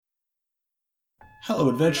Hello,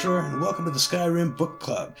 adventurer, and welcome to the Skyrim Book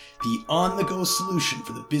Club, the on-the-go solution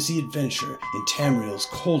for the busy adventure in Tamriel's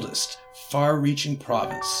coldest, far-reaching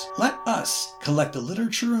province. Let us collect the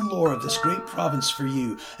literature and lore of this great province for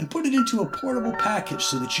you and put it into a portable package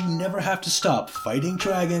so that you never have to stop fighting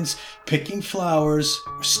dragons, picking flowers,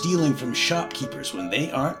 or stealing from shopkeepers when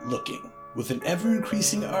they aren't looking. With an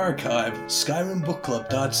ever-increasing archive,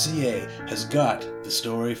 SkyrimBookClub.ca has got the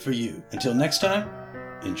story for you. Until next time,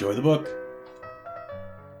 enjoy the book.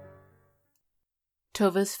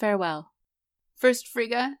 Tova's farewell. First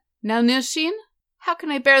Frigga, now Nilshin? How can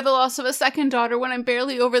I bear the loss of a second daughter when I'm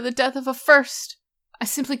barely over the death of a first? I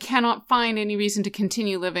simply cannot find any reason to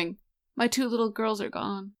continue living. My two little girls are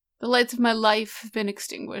gone. The lights of my life have been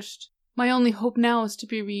extinguished. My only hope now is to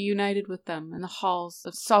be reunited with them in the halls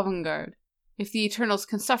of Sovngarde, if the Eternals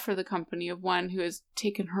can suffer the company of one who has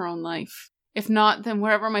taken her own life. If not, then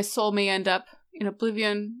wherever my soul may end up, in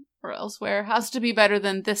oblivion or elsewhere, has to be better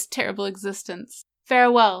than this terrible existence.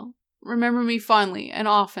 Farewell. Remember me fondly and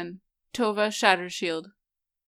often. Tova Shattershield.